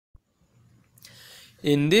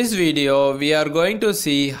In this video, we are going to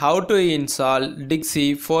see how to install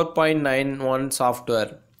DIGSI 4.91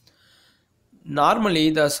 software. Normally,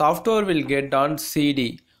 the software will get on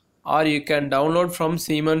CD or you can download from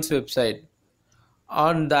Siemens website.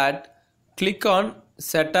 On that, click on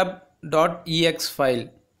setup.exe file.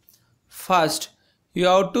 First, you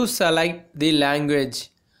have to select the language.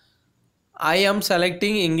 I am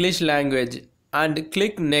selecting English language and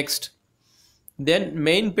click next. Then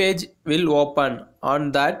main page will open.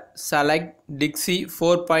 On that, select DIGSI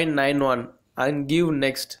 4.91 and give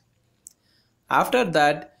next. After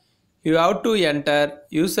that, you have to enter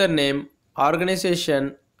username,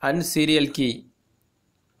 organization and serial key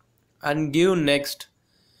and give next.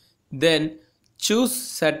 Then choose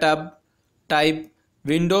setup type.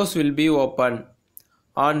 Windows will be open.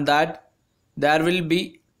 On that, there will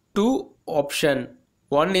be two options.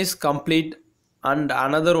 One is complete and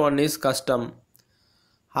another one is custom.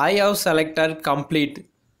 I have selected complete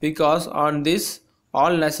because on this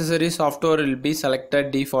all necessary software will be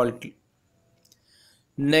selected default.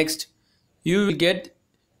 Next, you will get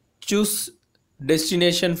choose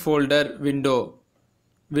destination folder window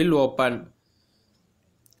will open.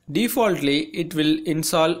 Defaultly it will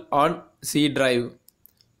install on C drive,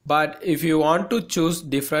 but if you want to choose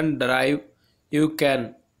different drive you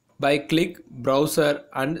can by click browser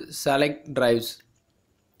and select drives.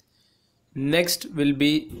 Next will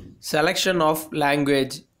be selection of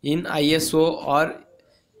language in ISO or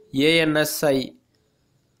ANSI.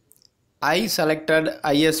 I selected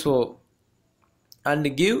ISO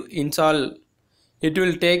and give install. It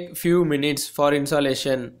will take few minutes for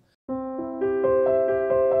installation.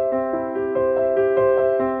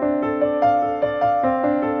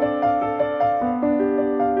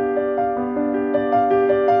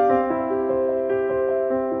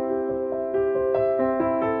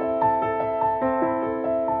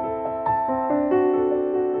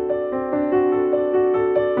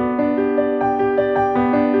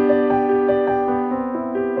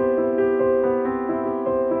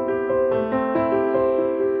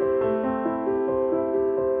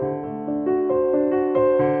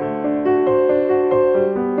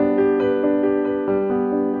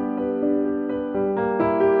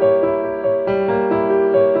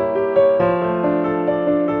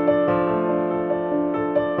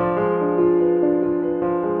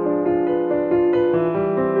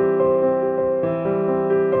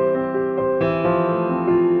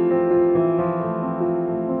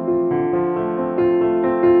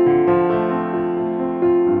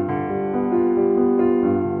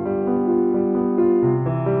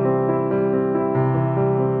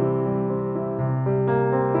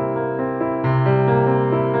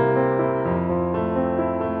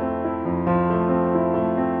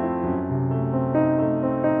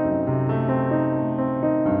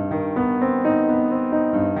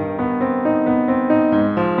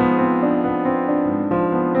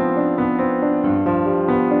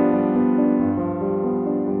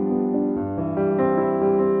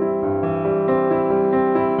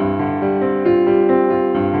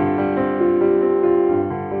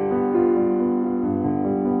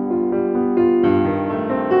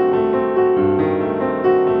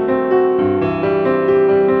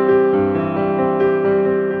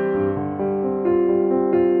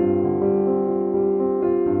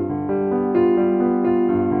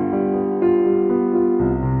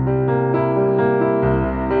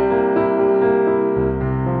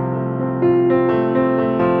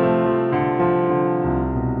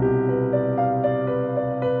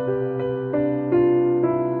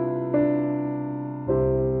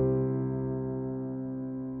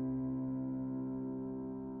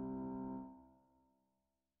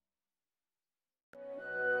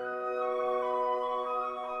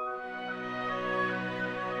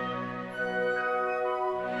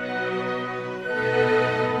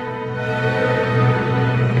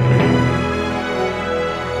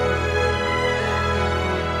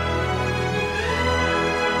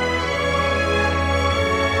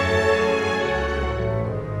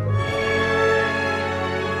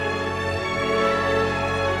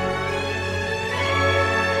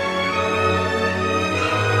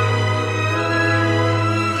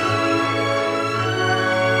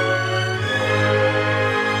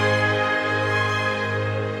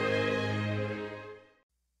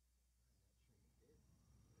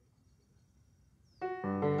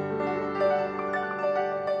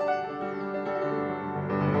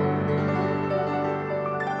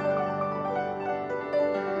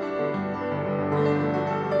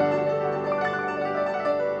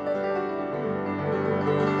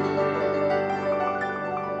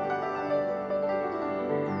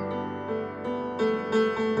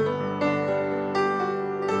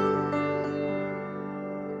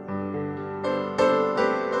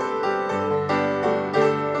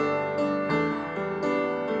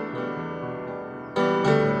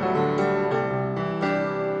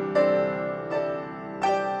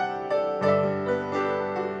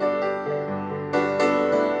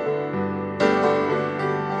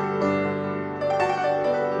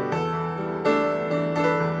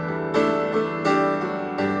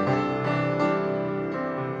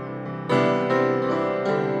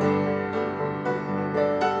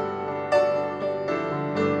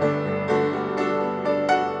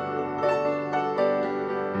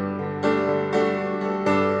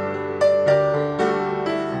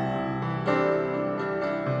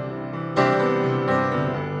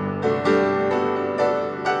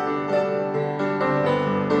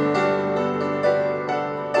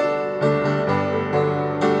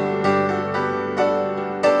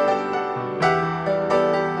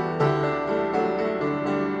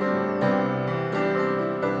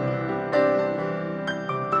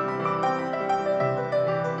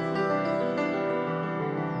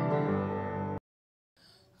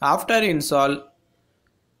 After install,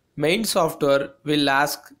 main software will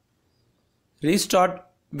ask restart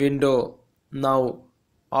window now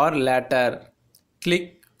or later.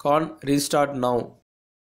 Click on restart now.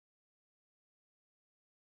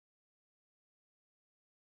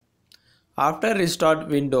 After restart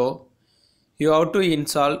window, you have to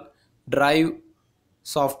install drive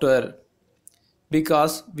software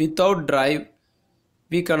because without drive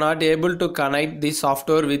we cannot able to connect the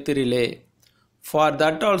software with relay. For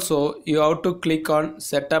that also you have to click on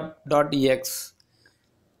setup.exe,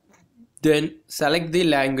 then select the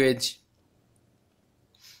language,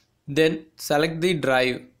 then select the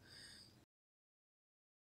drive.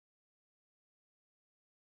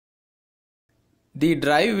 The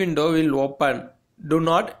drive window will open. Do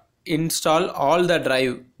not install all the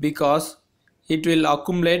drive because it will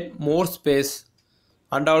accumulate more space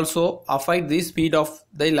and also affect the speed of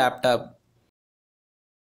the laptop.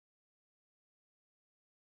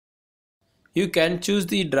 You can choose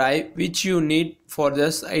the drive which you need for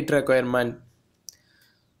the site requirement.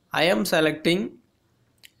 I am selecting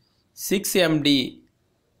 6MD.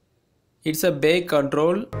 It's a bay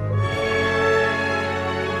control.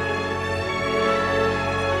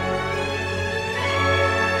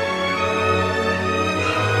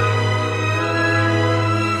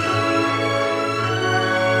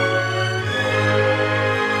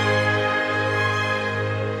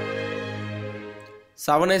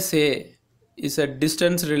 Seven SA is a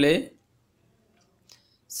distance relay.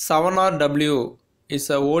 7RW is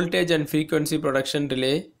a voltage and frequency production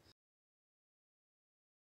relay.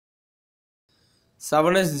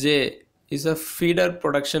 7SJ is a feeder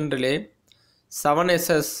production relay.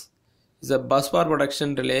 7SS is a busbar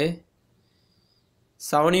production relay.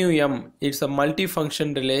 7UM it's a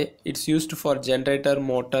multi-function relay. It's used for generator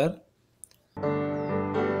motor.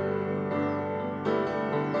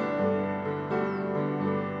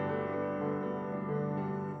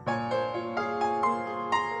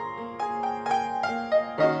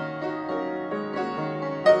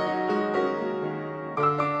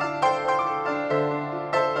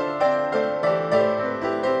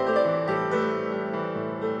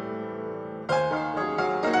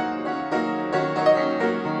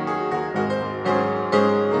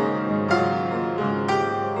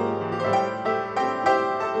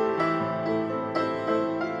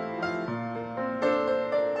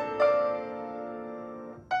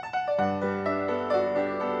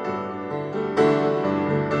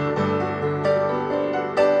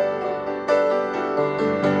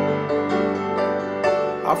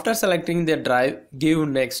 After selecting the drive, give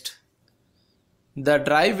next. The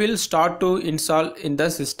drive will start to install in the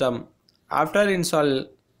system. After install,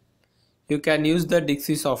 you can use the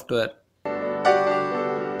DIGSI software.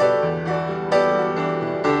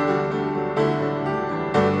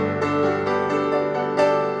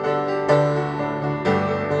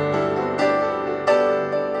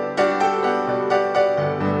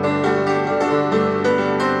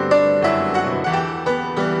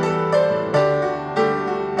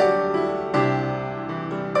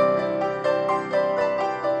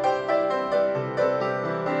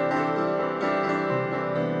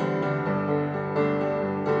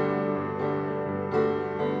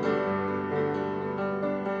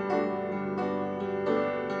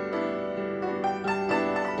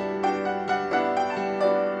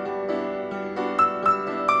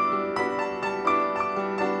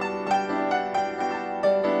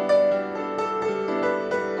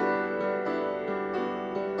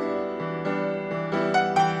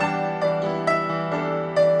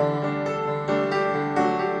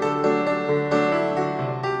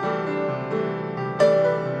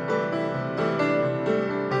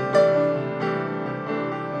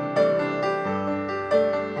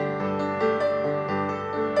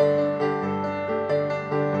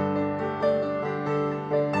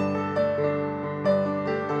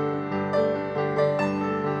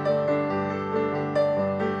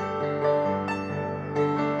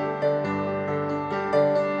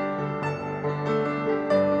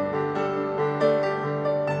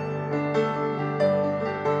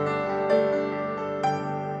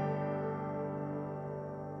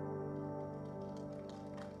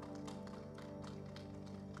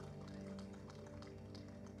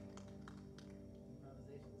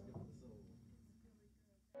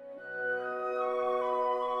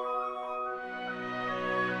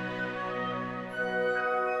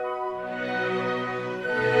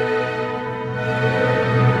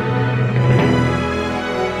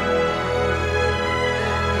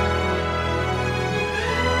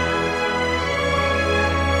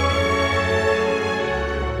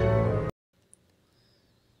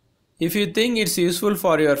 If you think it's useful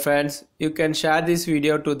for your friends, you can share this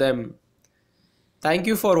video to them. Thank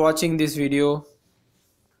you for watching this video.